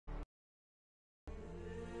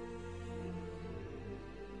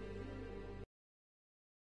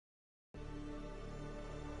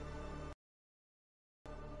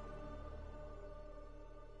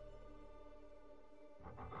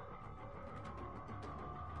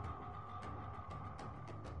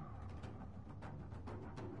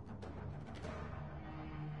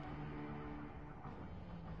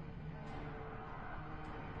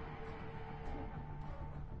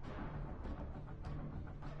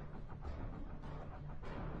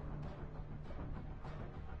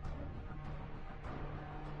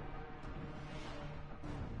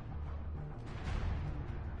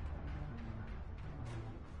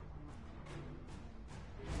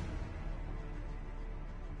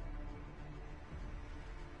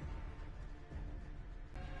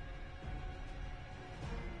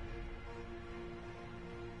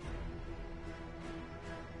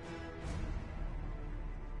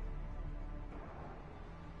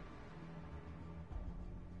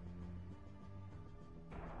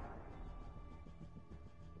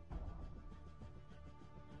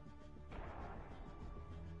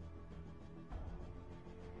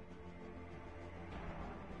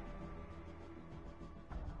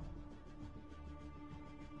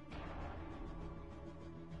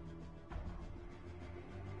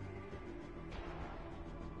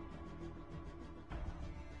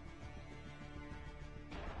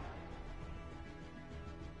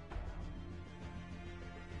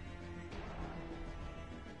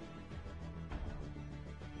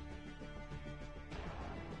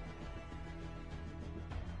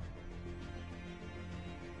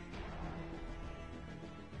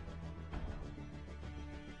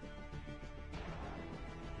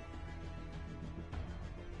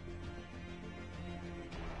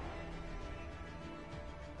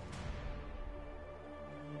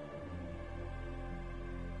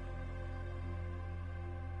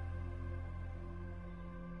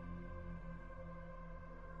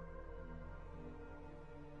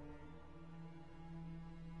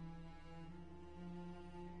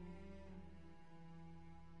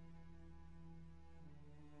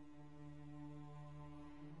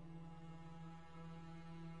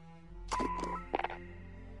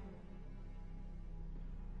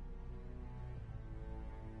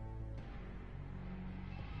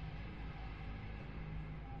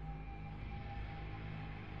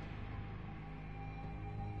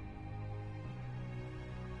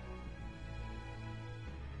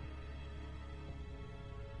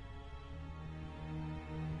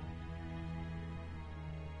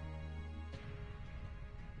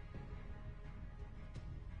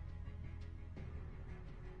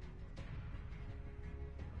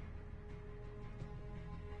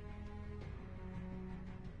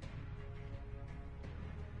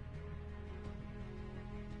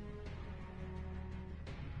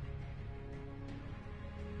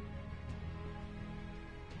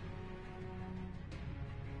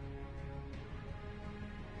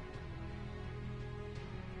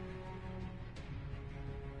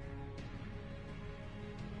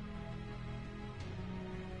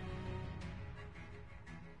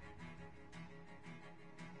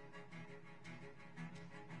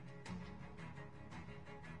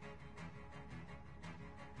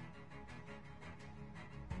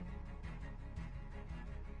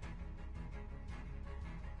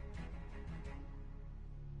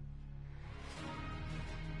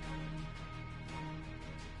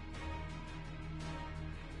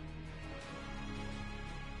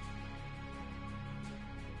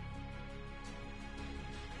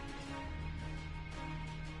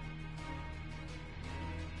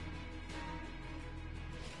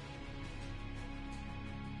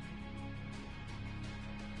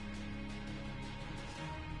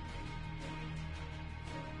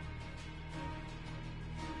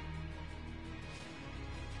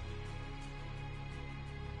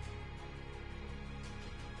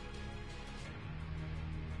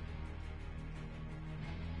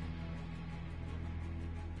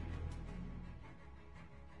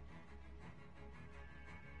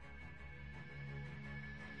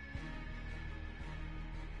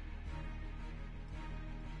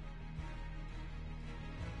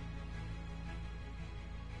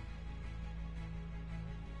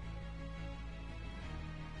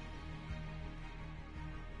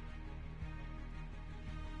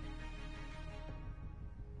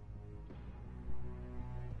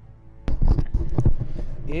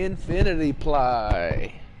Infinity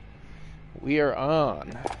ply. We are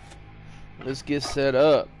on. Let's get set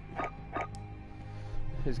up.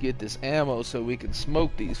 Let's get this ammo so we can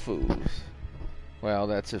smoke these fools. Well,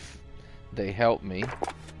 that's if they help me.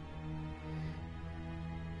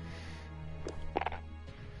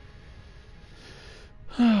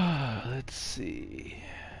 Let's see.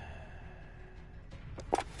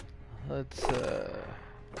 Let's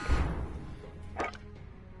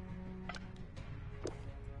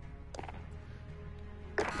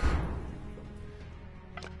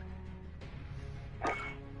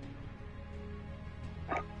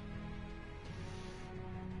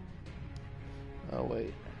oh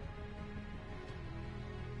wait.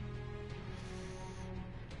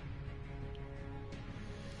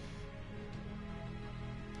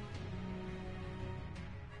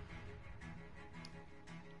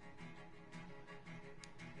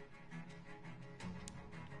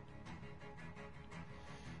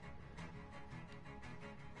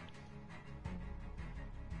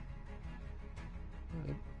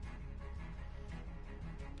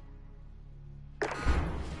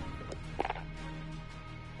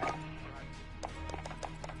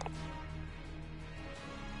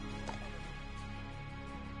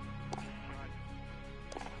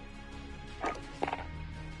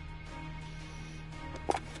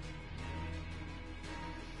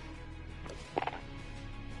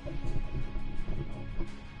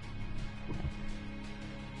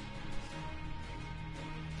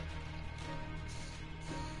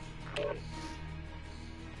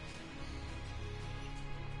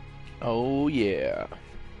 Oh yeah.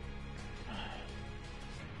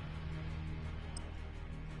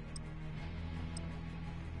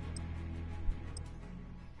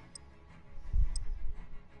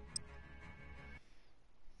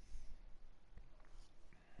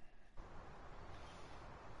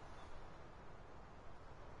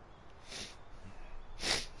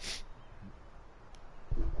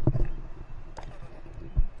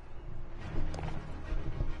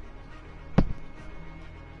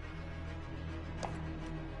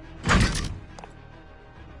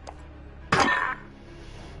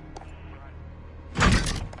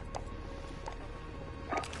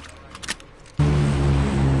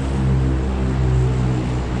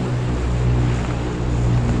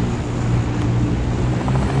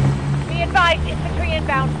 Infantry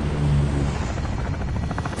inbound.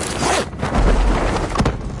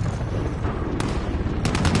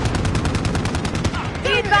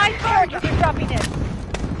 Be advised, charges are dropping in.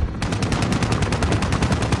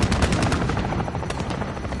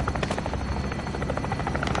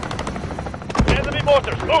 Enemy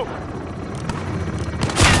mortars, move!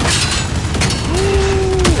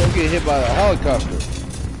 Ooh, I'm getting hit by a helicopter.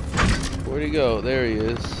 Where'd he go? There he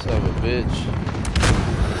is, son of a bitch.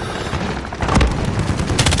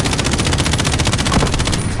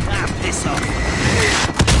 Piss off.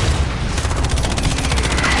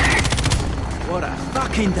 What a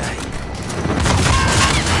fucking day.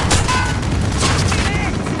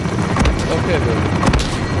 Okay, baby.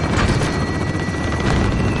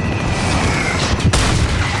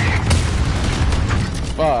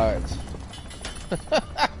 Spies.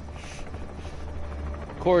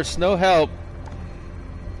 Of course, no help.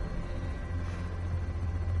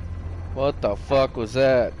 What the fuck was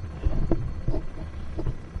that?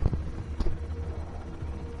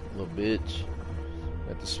 Little bitch.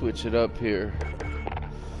 Have to switch it up here.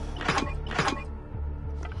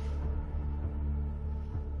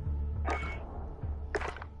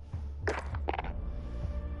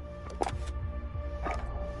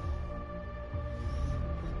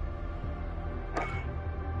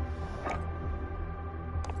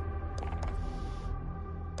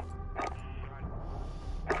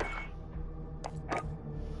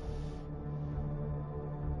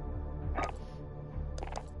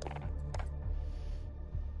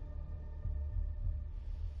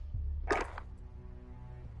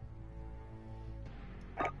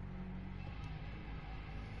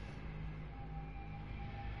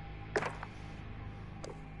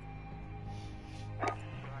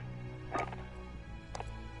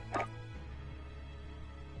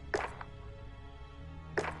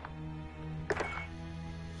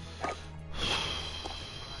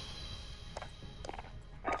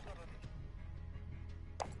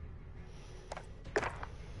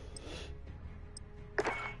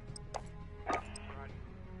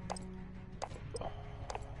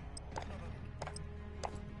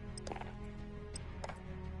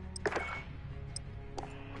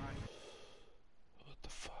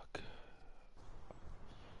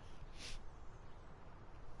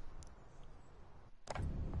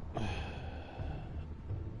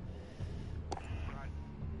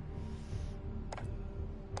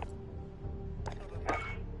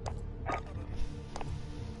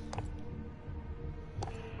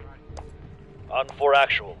 On 4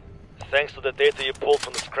 actual. Thanks to the data you pulled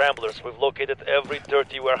from the scramblers, we've located every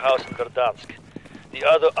dirty warehouse in Verdansk. The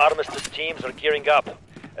other Armistice teams are gearing up.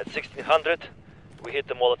 At 1600, we hit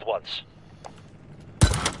them all at once.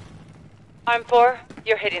 Arm 4,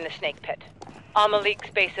 you're hitting the Snake Pit. Al-Malik's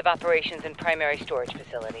base of operations and primary storage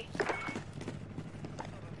facility.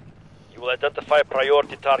 You will identify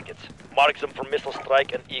priority targets, mark them for missile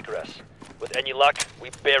strike and egress. With any luck, we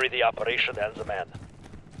bury the operation and the man.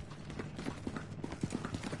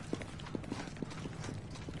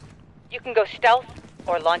 You can go stealth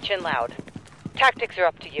or launch in loud. Tactics are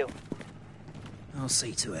up to you. I'll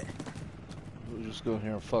see to it. We'll just go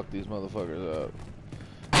here and fuck these motherfuckers up.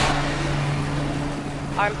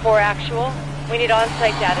 Arm 4 actual. We need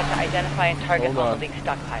on-site data to identify and target Al-Malik's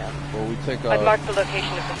stockpile. Well, we take I've marked the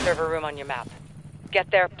location of the server room on your map.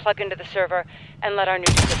 Get there, plug into the server, and let our new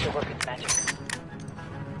switcher work its magic.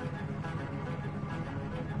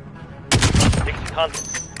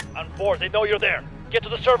 1600. On 4, they know you're there. Get to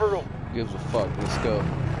the server room. Gives a fuck. Let's go.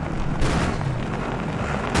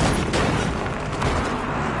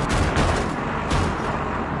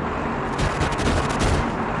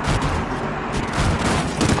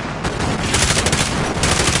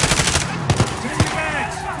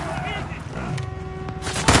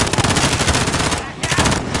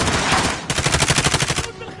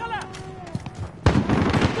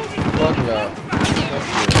 Fuck yeah.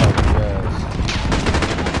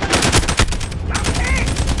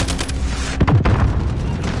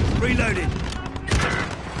 Reloading.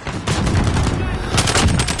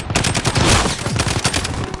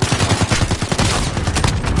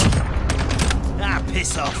 Ah,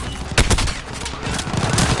 piss off.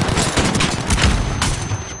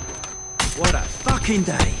 What a fucking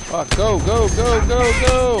day. Fuck, go, go, go, go,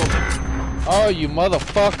 go! Oh, you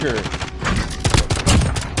motherfucker.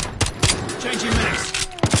 Changing max.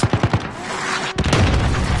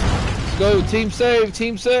 Let's go, team save,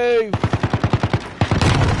 team save!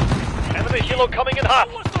 Enemy helo coming in hot.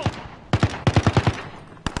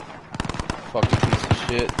 Fucking piece of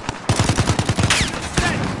shit.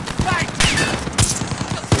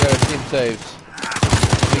 We got our team saves.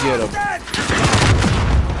 Let me get him.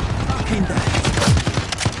 Fucking day.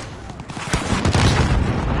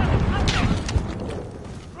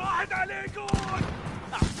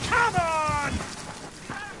 Come on!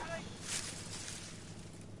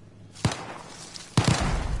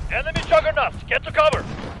 Enemy juggernauts, get to cover!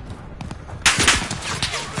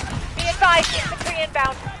 Be advised, infantry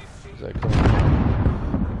inbound. Is that coming?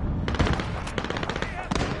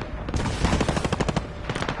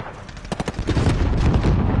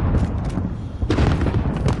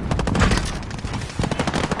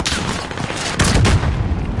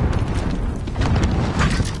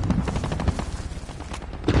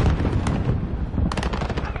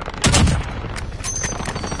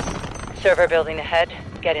 Server building ahead.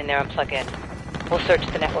 Get in there and plug in. We'll search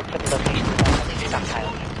the network for the locations of Al-Malik's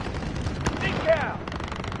stockpile. Dig down!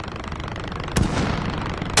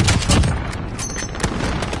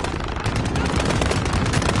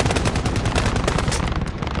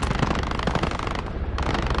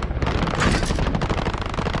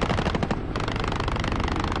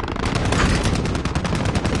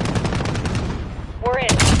 We're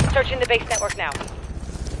in. Searching the base network now.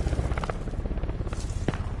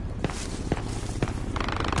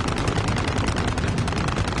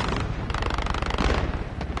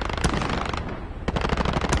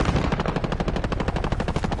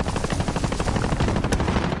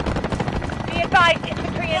 Be advised,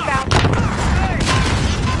 infantry inbound.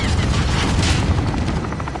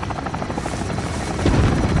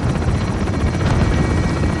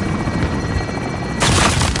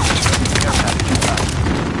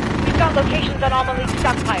 We've got locations on Al-Malik's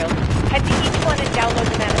stockpiles. Head to each one and download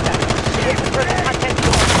the manifest. We'll convert the content to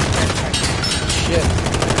our Shit.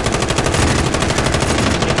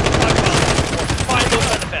 Find those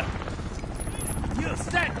manifests. You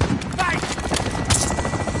stand. Fight.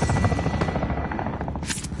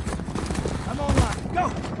 I'm online. Go.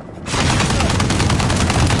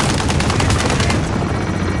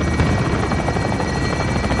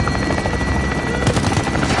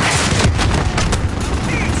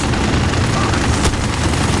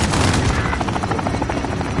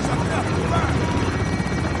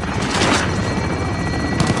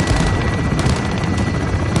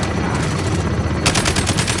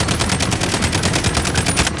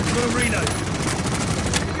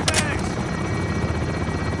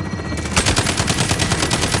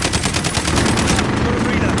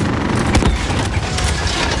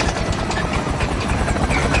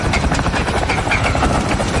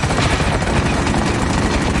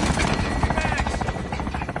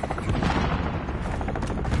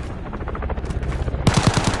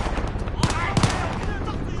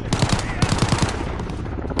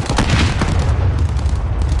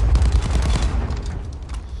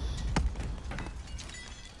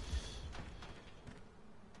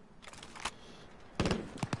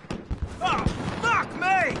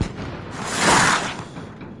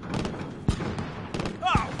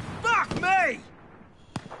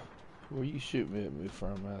 Where you shooting at me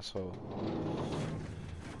from, asshole?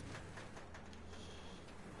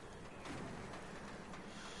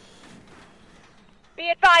 Be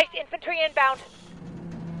advised, infantry inbound.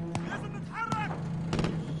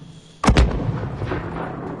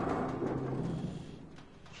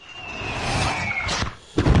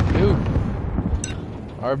 Ooh.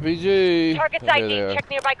 RPG. Target's Okay, ID. there. Check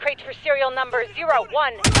nearby crates for serial number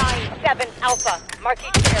 0197 Alpha. Mark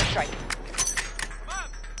each airstrike.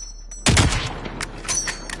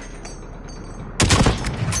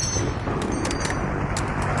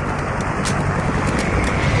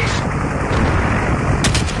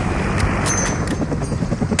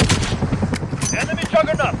 Enemy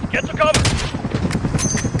juggernaut! Get to cover!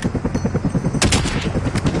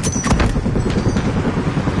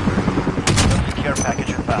 Care package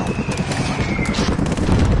inbound.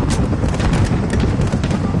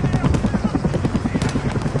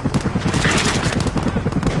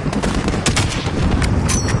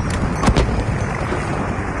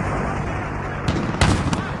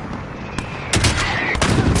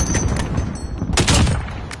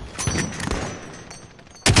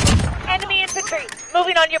 Enemy infantry,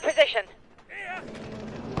 moving on your position.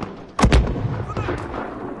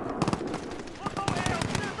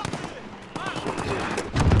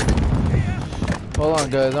 Hold on,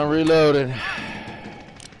 guys. I'm reloading.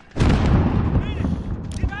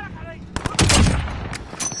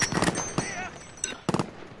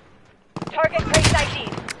 Target crate ID.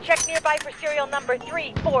 Check nearby for serial number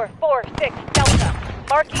 3446 Delta.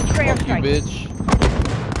 Mark each for Fuck you, airstrike. bitch.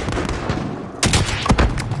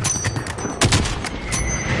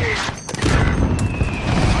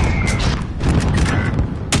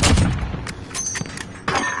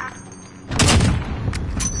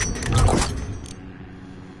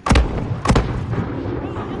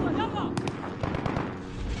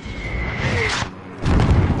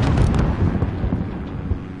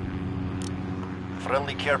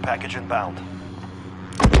 Friendly care package inbound.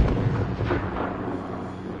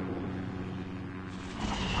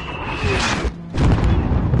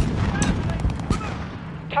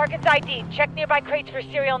 Target's ID. Check nearby crates for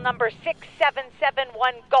serial number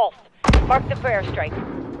 6771 Golf. Mark them for airstrike.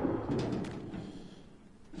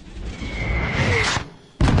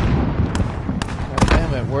 God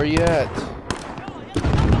damn it. Where you at?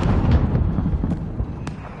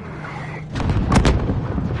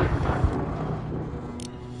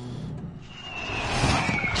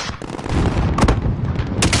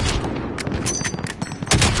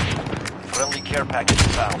 Friendly care package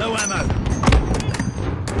inbound. No ammo.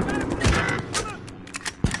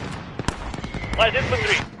 Light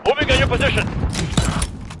infantry, moving on your position.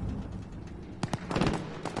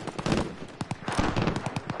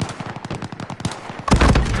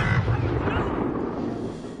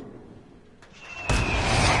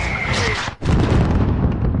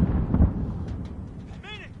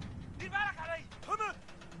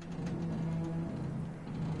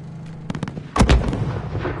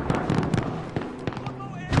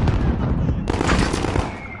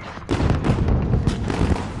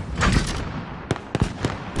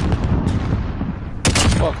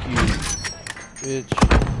 Fuck you,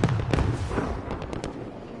 bitch.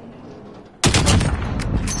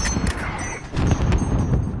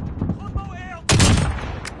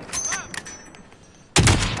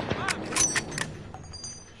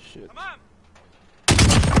 Shit.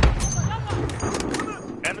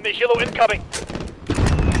 Enemy helo incoming.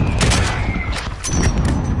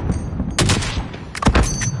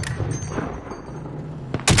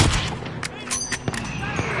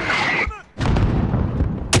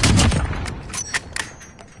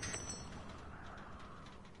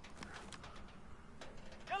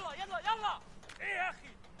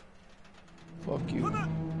 Fuck you.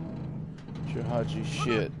 It's your Haji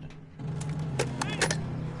shit.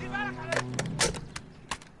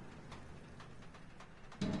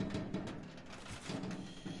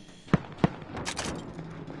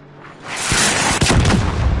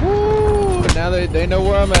 Woo! Now they know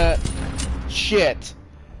where I'm at. Shit.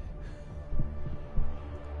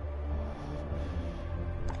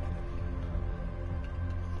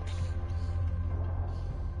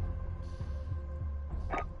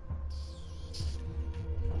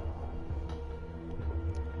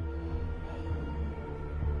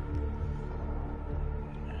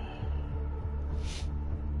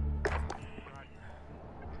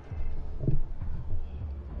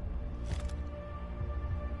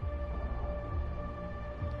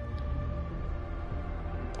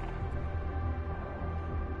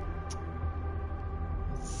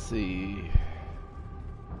 See.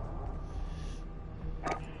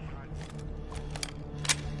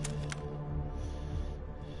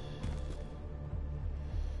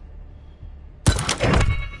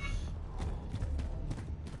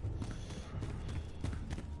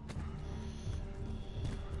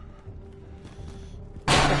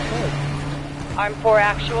 Arm 4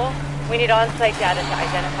 actual. We need on-site data to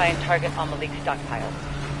identify and target Amalek's stockpiles.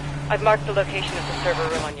 I've marked the location of the server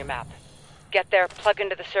room on your map. Get there, plug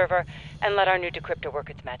into the server, and let our new decryptor work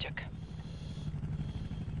its magic.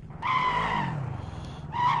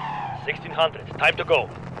 1600, time to go.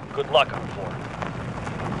 Good luck, Arm 4.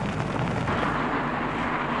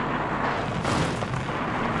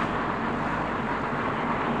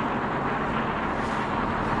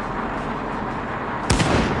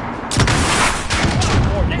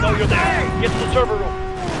 They know you're there. Get to the server room.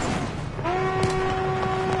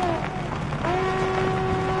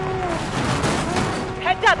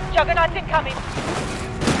 Heads up! Juggernaut's incoming!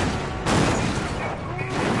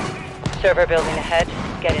 Server building ahead.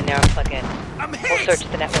 Get in there and plug in. We'll search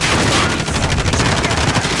the network.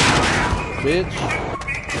 Bitch.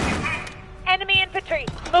 Enemy infantry!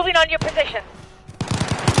 Moving on your position.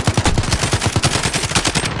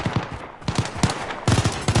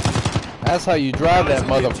 That's how you drive that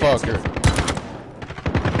motherfucker.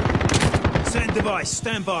 Send device,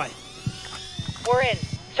 stand by. We're in.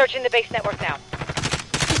 Searching the base network now.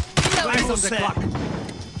 Flags on the clock.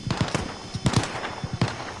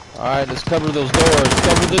 Alright, let's cover those doors.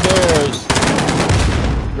 Cover the doors.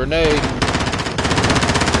 Grenade.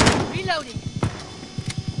 Reloading.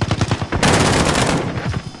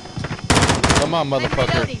 Come on,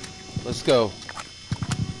 motherfucker. Reloading. Let's go.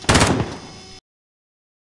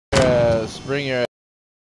 Bring your ass.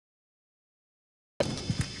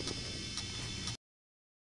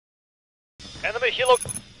 Enemy helo.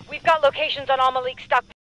 We've got locations on Amalek's stock.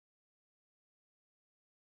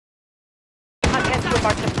 Contents were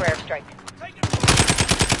marked up for airstrike.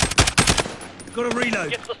 Gotta reload.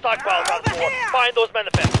 Get to the stockpile, Arm 4. Find those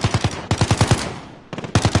manifests.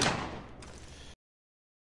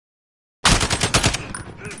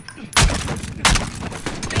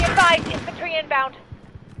 Be advised, infantry inbound.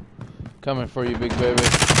 Coming for you, big baby.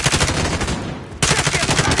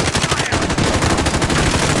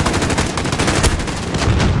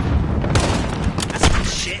 That's some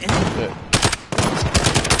shit. Shit.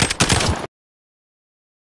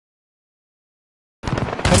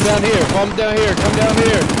 Come down here. Come down here. Come down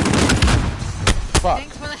here. Fuck.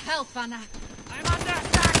 Thanks for the help, Anna. I'm under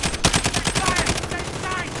attack. Fire, stay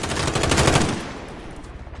tight.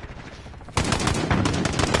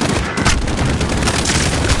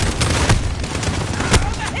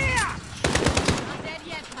 Over here. Not dead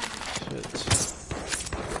yet, Anna. Shit.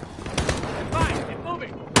 Fine, keep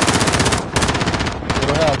moving.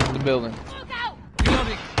 Little help in the building. Look out!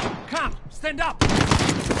 Reloading. Come, stand up.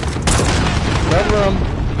 Cover him.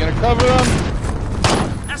 You gonna cover him?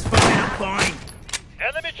 That's fine, I'm fine.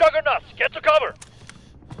 Enemy juggernauts. Get to cover.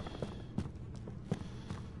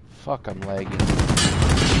 Fuck, I'm lagging.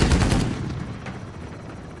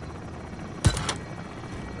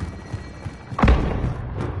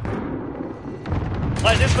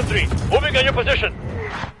 Light infantry. Moving on your position.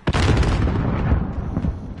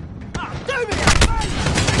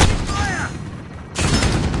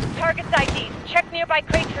 Target's ID. Check nearby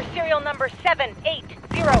crates for serial number 7808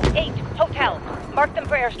 Hotel. Mark them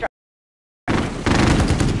for airstrike.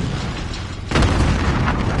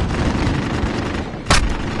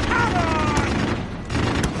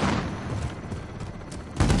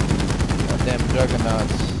 Goddamn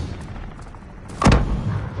juggernauts.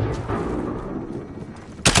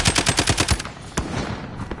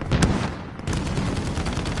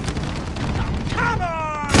 Come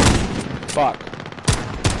on! Fuck.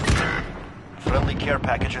 Friendly care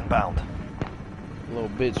package inbound. Little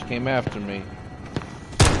bitch came after me.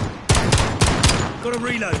 Gotta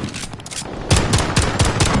reload.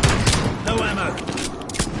 No ammo.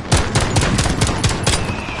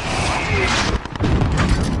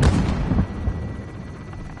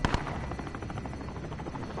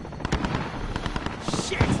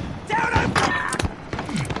 Shit! Down on fire!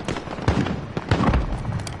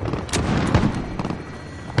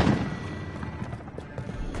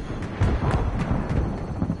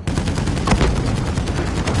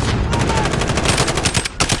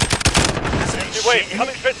 Wait,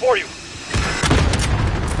 coming straight for you.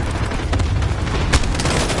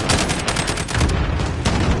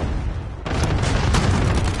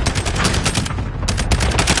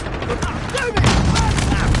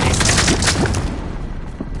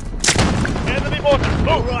 Enemy mortar.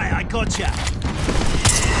 All Move. right, I gotcha.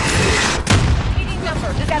 Meeting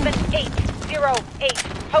number 7808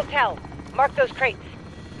 Hotel. Mark those crates.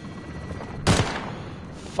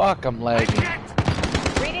 Fuck, I'm lagging.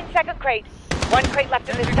 Reading second crate. One crate left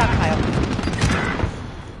in this stockpile.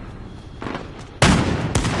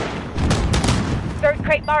 Third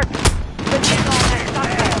crate marked. Good signal on that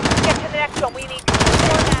stockpile. Get to the next one. We need 4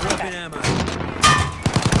 Dropping manifests. ammo.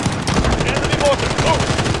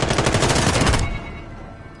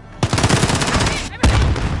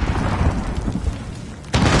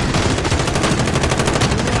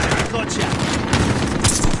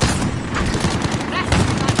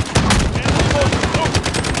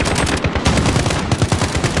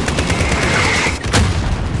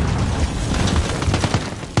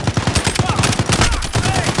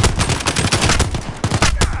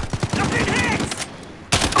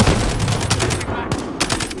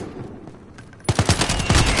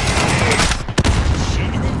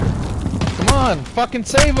 on! Fucking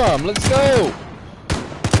save them! Let's go!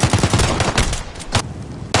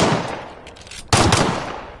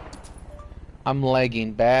 I'm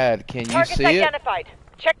lagging bad. Can you Targets see it? identified.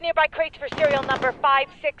 Check nearby crates for serial number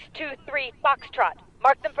 5623 Foxtrot.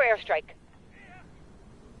 Mark them for airstrike.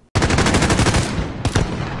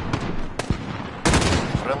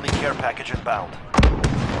 Friendly care package inbound.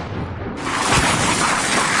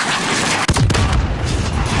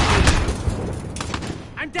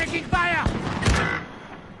 I'm taking fire!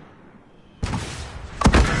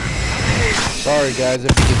 Sorry guys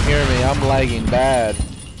if you can hear me. I'm lagging bad.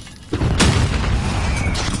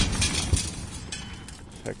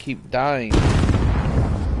 I keep dying.